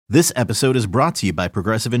This episode is brought to you by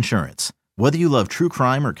Progressive Insurance. Whether you love true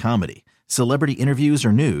crime or comedy, celebrity interviews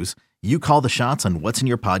or news, you call the shots on what's in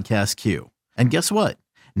your podcast queue. And guess what?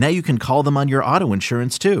 Now you can call them on your auto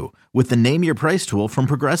insurance too with the Name Your Price tool from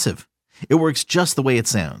Progressive. It works just the way it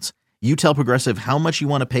sounds. You tell Progressive how much you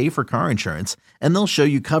want to pay for car insurance, and they'll show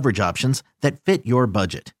you coverage options that fit your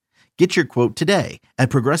budget. Get your quote today at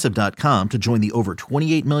Progressive.com to join the over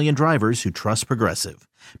 28 million drivers who trust Progressive.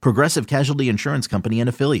 Progressive Casualty Insurance Company and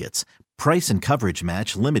Affiliates. Price and coverage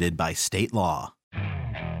match limited by state law.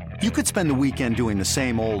 You could spend the weekend doing the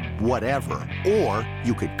same old whatever, or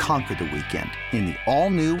you could conquer the weekend in the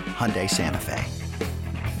all-new Hyundai Santa Fe.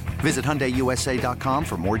 Visit HyundaiUSA.com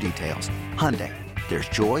for more details. Hyundai, there's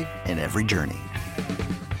joy in every journey.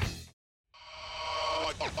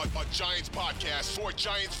 A Giants podcast for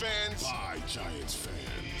Giants fans by Giants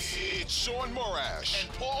fans. It's Sean Morash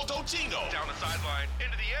and Paul Dottino. Down the sideline,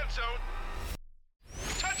 into the end zone.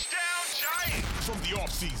 Touchdown, Giants! From the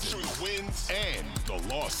offseason through the wins and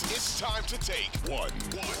the losses, it's time to take one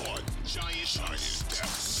Giant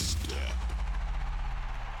step.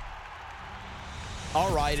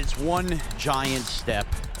 All right, it's one giant step.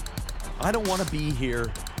 I don't want to be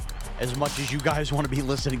here as much as you guys want to be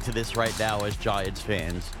listening to this right now as Giants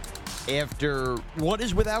fans. After what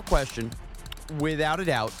is without question, without a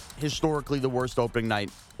doubt, historically the worst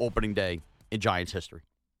opening day in Giants history.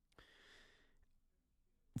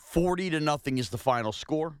 40-0 is the final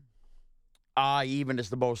score. Even as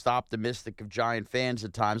the most optimistic of Giant fans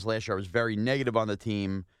at times last year, I was very negative on the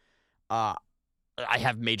team. I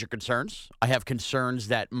have major concerns. I have concerns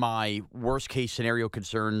that my worst-case scenario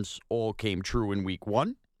concerns all came true in week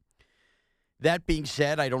one. That being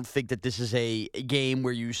said, I don't think that this is a game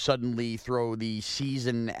where you suddenly throw the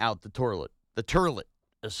season out the toilet. The turlet,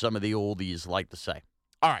 as some of the oldies like to say.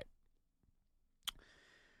 All right.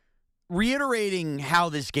 Reiterating how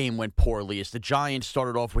this game went poorly is the Giants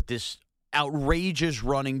started off with this outrageous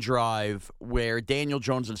running drive where Daniel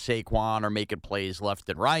Jones and Saquon are making plays left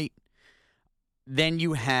and right. Then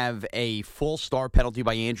you have a full start penalty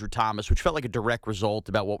by Andrew Thomas, which felt like a direct result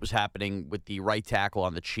about what was happening with the right tackle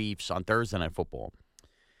on the Chiefs on Thursday Night Football.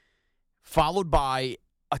 Followed by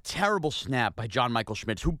a terrible snap by John Michael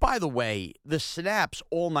Schmitz, who, by the way, the snaps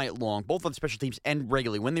all night long, both on special teams and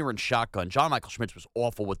regularly, when they were in shotgun, John Michael Schmitz was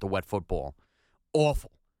awful with the wet football.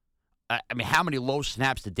 Awful. I mean, how many low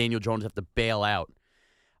snaps did Daniel Jones have to bail out?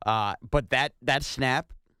 But that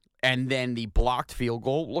snap and then the blocked field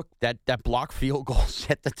goal, look, that blocked field goal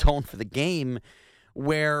set the tone for the game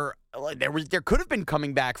where there could have been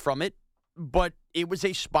coming back from it, but it was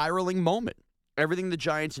a spiraling moment. Everything the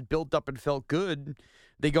Giants had built up and felt good,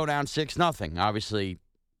 they go down 6-0. Obviously,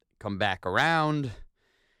 come back around.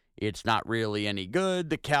 It's not really any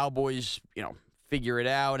good. The Cowboys, figure it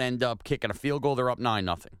out, end up kicking a field goal. They're up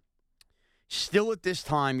 9-0. Still at this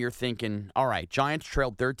time, you're thinking, all right, Giants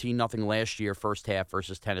trailed 13-0 last year, first half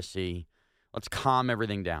versus Tennessee. Let's calm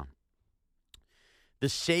everything down. The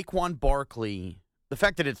Saquon Barkley, the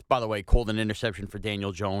fact that it's, by the way, called an interception for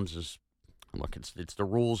Daniel Jones is, look, it's the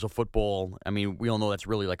rules of football. I mean, we all know that's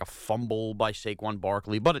really like a fumble by Saquon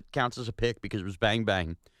Barkley, but it counts as a pick because it was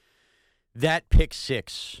bang-bang. That pick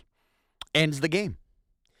six ends the game.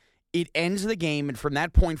 It ends the game, and from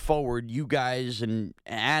that point forward, you guys and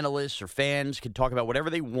analysts or fans can talk about whatever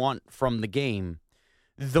they want from the game.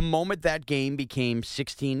 The moment that game became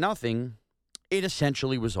 16-0, it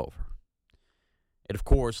essentially was over. It, of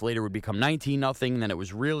course, later would become 19-0, then it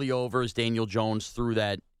was really over as Daniel Jones threw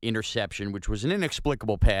that interception, which was an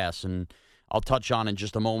inexplicable pass, and I'll touch on in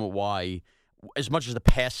just a moment why. As much as the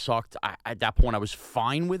pass sucked, at that point I was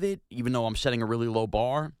fine with it, even though I'm setting a really low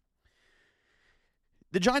bar.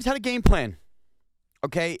 The Giants had a game plan,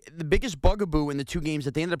 okay? The biggest bugaboo in the two games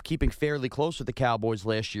that they ended up keeping fairly close with the Cowboys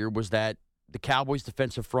last year was that the Cowboys'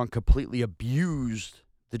 defensive front completely abused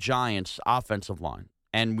the Giants' offensive line.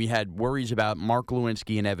 And we had worries about Mark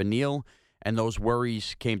Lewinsky and Evan Neal, and those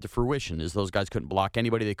worries came to fruition as those guys couldn't block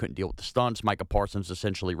anybody. They couldn't deal with the stunts. Micah Parsons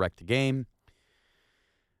essentially wrecked the game.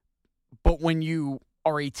 But when you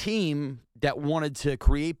are a team that wanted to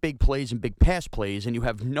create big plays and big pass plays, and you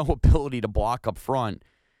have no ability to block up front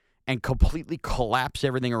and completely collapse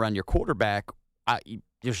everything around your quarterback,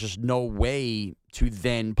 there's just no way to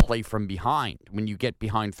then play from behind when you get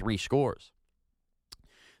behind 3 scores.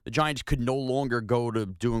 The Giants could no longer go to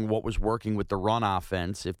doing what was working with the run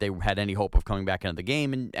offense if they had any hope of coming back into the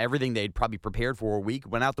game, and everything they'd probably prepared for a week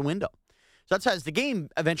went out the window. So that's as the game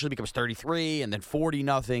eventually becomes 33 and then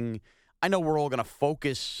 40-0. I know we're all going to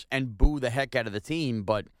focus and boo the heck out of the team,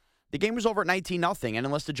 but the game was over at 19-0, and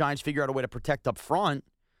unless the Giants figure out a way to protect up front,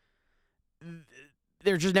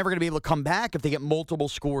 they're just never going to be able to come back if they get multiple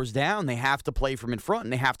scores down. They have to play from in front,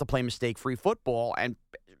 and they have to play mistake-free football, and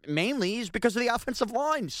mainly is because of the offensive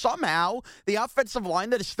line. Somehow, the offensive line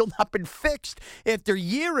that has still not been fixed after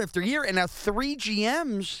year, and now 3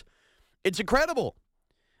 GMs. It's incredible.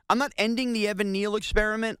 I'm not ending the Evan Neal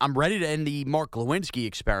experiment. I'm ready to end the Mark Lewinsky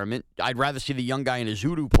experiment. I'd rather see the young guy in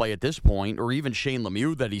Azudu play at this point, or even Shane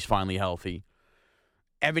Lemieux that he's finally healthy.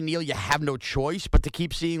 Evan Neal, you have no choice but to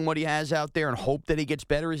keep seeing what he has out there and hope that he gets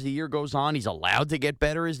better as the year goes on. He's allowed to get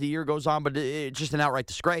better as the year goes on, but it's just an outright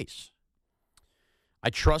disgrace. I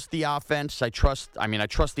trust the offense. I trust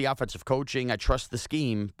the offensive coaching. I trust the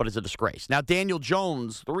scheme, but it's a disgrace. Now, Daniel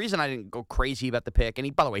Jones, the reason I didn't go crazy about the pick,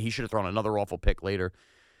 and by the way, he should have thrown another awful pick later.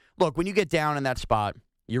 Look, when you get down in that spot,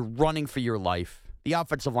 you're running for your life. The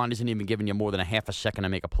offensive line isn't even giving you more than a half a second to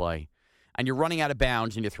make a play. And you're running out of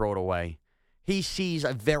bounds and you throw it away. He sees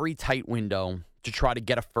a very tight window to try to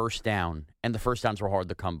get a first down, and the first downs were hard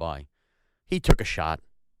to come by. He took a shot.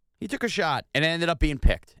 And it ended up being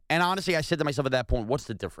picked. And honestly, I said to myself at that point, what's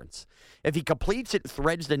the difference? If he completes it and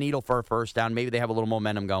threads the needle for a first down, maybe they have a little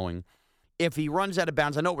momentum going. If he runs out of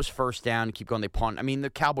bounds, I know it was first down, keep going, they punt. I mean,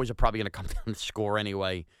 the Cowboys are probably going to come down and score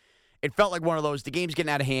anyway. It felt like one of those, the game's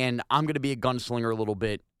getting out of hand, I'm going to be a gunslinger a little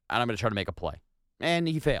bit, and I'm going to try to make a play. And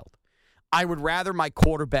he failed. I would rather my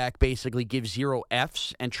quarterback basically give 0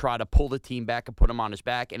 Fs and try to pull the team back and put him on his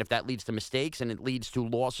back. And if that leads to mistakes and it leads to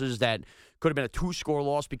losses that could have been a 2-score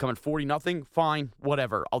loss becoming 40-0, fine,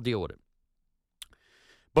 whatever. I'll deal with it.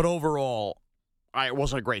 But overall, it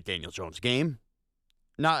wasn't a great Daniel Jones game.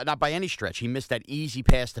 Not by any stretch. He missed that easy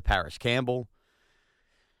pass to Paris Campbell.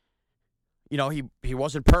 You know, he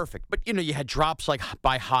wasn't perfect. But, you know, you had drops like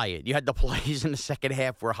by Hyatt. You had the plays in the second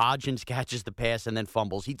half where Hodgins catches the pass and then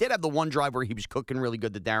fumbles. He did have the one drive where he was cooking really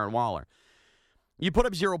good to Darren Waller. You put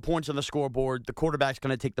up 0 points on the scoreboard. The quarterback's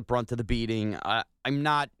going to take the brunt of the beating. I'm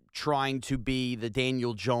not trying to be the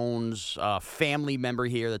Daniel Jones family member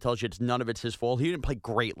here that tells you none of it's his fault. He didn't play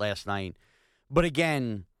great last night. But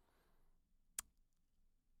again,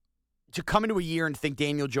 to come into a year and think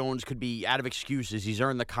Daniel Jones could be out of excuses, he's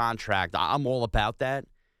earned the contract, I'm all about that.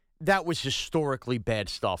 That was historically bad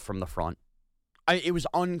stuff from the front. It was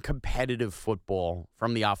uncompetitive football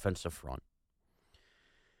from the offensive front.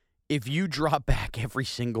 If you drop back every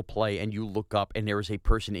single play and you look up and there is a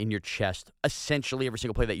person in your chest, essentially every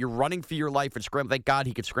single play that you're running for your life and scramble, thank God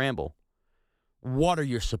he could scramble. What are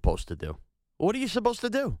you supposed to do? What are you supposed to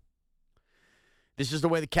do? This is the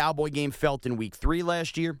way the Cowboy game felt in Week 3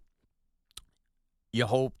 last year. You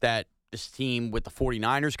hope that this team with the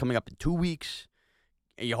 49ers coming up in 2 weeks,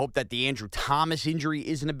 and you hope that the Andrew Thomas injury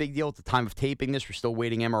isn't a big deal at the time of taping this. We're still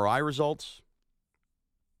waiting MRI results.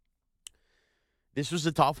 This was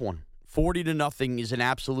a tough one. 40-0 is an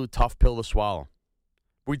absolute tough pill to swallow.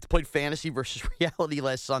 We played fantasy versus reality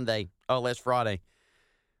last Friday.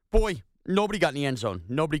 Boy, nobody got in the end zone.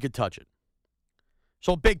 Nobody could touch it.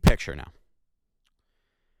 So big picture now.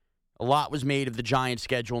 A lot was made of the Giants'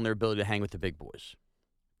 schedule and their ability to hang with the big boys.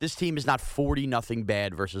 This team is not 40-0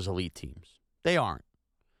 bad versus elite teams. They aren't.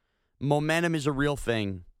 Momentum is a real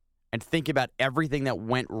thing, and think about everything that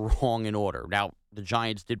went wrong in order. Now, the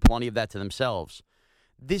Giants did plenty of that to themselves.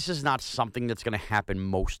 This is not something that's going to happen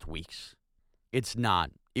most weeks. It's not.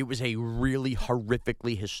 It was a really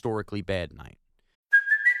horrifically, historically bad night.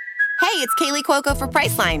 Hey, it's Kaylee Cuoco for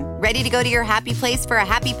Priceline. Ready to go to your happy place for a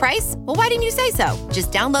happy price? Well, why didn't you say so?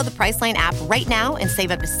 Just download the Priceline app right now and save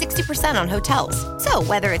up to 60% on hotels. So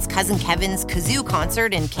whether it's Cousin Kevin's Kazoo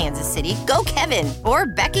Concert in Kansas City, go Kevin, or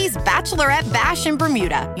Becky's Bachelorette Bash in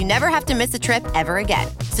Bermuda, you never have to miss a trip ever again.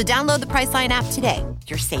 So download the Priceline app today.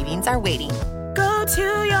 Your savings are waiting. Go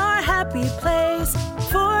to your happy place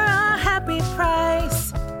for a happy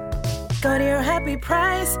price. Go to your happy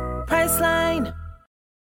price, Priceline.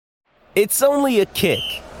 It's only a kick,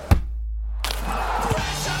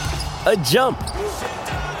 a jump,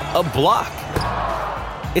 a block.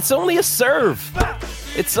 It's only a serve.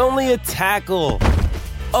 It's only a tackle,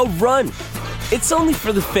 a run. It's only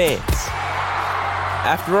for the fans.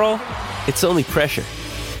 After all, it's only pressure.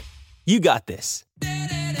 You got this.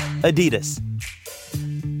 Adidas.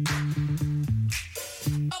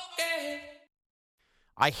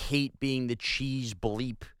 I hate being the cheese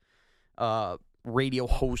bleep radio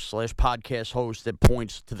host / podcast host that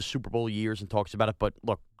points to the Super Bowl years and talks about it. But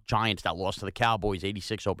look, Giants that lost to the Cowboys,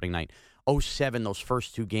 86 opening night. 07, those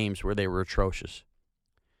first 2 games where they were atrocious.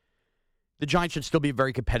 The Giants should still be a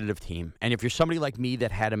very competitive team. And if you're somebody like me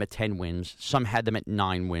that had them at 10 wins, some had them at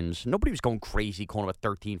 9 wins, nobody was going crazy calling them a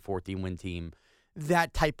 13, 14-win team.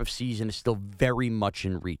 That type of season is still very much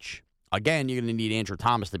in reach. Again, you're going to need Andrew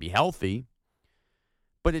Thomas to be healthy,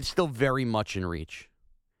 but it's still very much in reach.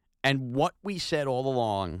 And what we said all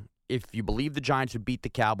along, if you believe the Giants would beat the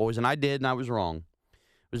Cowboys, and I did and I was wrong,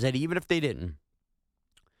 was that even if they didn't,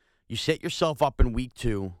 you set yourself up in week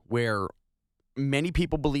 2 where many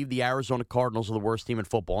people believe the Arizona Cardinals are the worst team in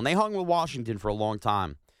football. And they hung with Washington for a long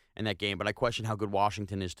time in that game, but I question how good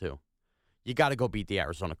Washington is too. You got to go beat the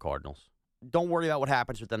Arizona Cardinals. Don't worry about what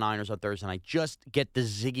happens with the Niners on Thursday night. Just get the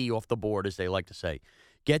Ziggy off the board, as they like to say.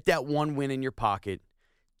 Get that one win in your pocket.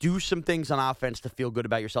 Do some things on offense to feel good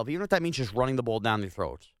about yourself, even if that means just running the ball down their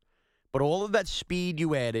throats. But all of that speed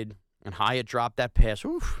you added, and Hyatt dropped that pass.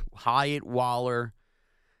 Oof, Hyatt, Waller,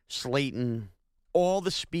 Slayton, all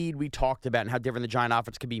the speed we talked about and how different the Giant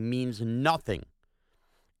offense could be means nothing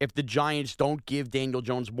if the Giants don't give Daniel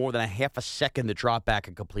Jones more than a half a second to drop back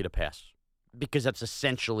and complete a pass, because that's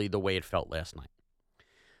essentially the way it felt last night.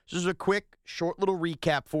 So this is a quick, short little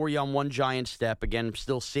recap for you on One Giant Step. Again, I'm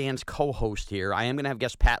still Sans co-host here. I am going to have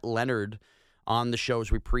guest Pat Leonard on the show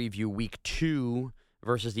as we preview Week 2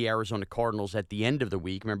 versus the Arizona Cardinals at the end of the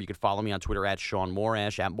week. Remember, you can follow me on Twitter at Sean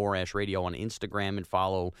Morash, at Morash Radio on Instagram, and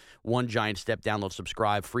follow One Giant Step. Download,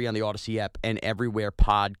 subscribe, free on the Odyssey app, and everywhere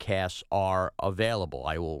podcasts are available.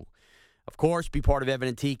 I will, of course, be part of Evan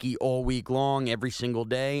and Tiki all week long, every single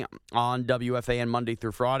day on WFAN Monday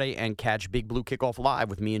through Friday, and catch Big Blue Kickoff Live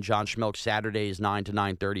with me and John Schmelk Saturdays 9 to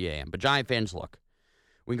 9:30 a.m. But Giant fans, look,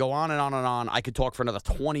 we go on and on and on. I could talk for another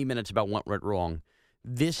 20 minutes about what went wrong.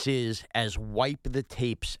 This is as wipe the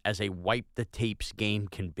tapes as a wipe the tapes game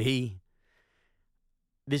can be.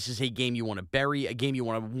 This is a game you want to bury, a game you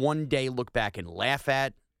want to one day look back and laugh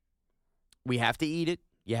at. We have to eat it.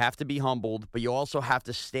 You have to be humbled, but you also have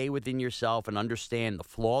to stay within yourself and understand the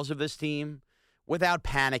flaws of this team without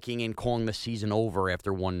panicking and calling the season over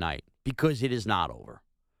after one night, because it is not over.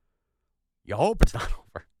 You hope it's not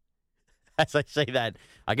over. As I say that,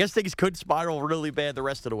 I guess things could spiral really bad the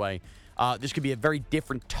rest of the way. This could be a very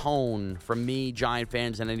different tone from me, Giant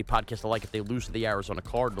fans, and any podcast alike if they lose to the Arizona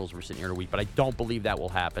Cardinals. We're sitting here in a week, but I don't believe that will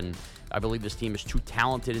happen. I believe this team is too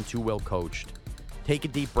talented and too well coached. Take a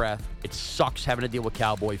deep breath. It sucks having to deal with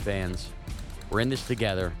Cowboy fans. We're in this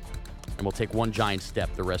together, and we'll take one giant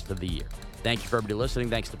step the rest of the year. Thank you for everybody listening.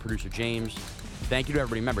 Thanks to producer James. Thank you to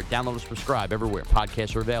everybody. Remember, download and subscribe everywhere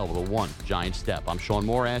podcasts are available. One giant step. I'm Sean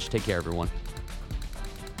Morash. Take care, everyone.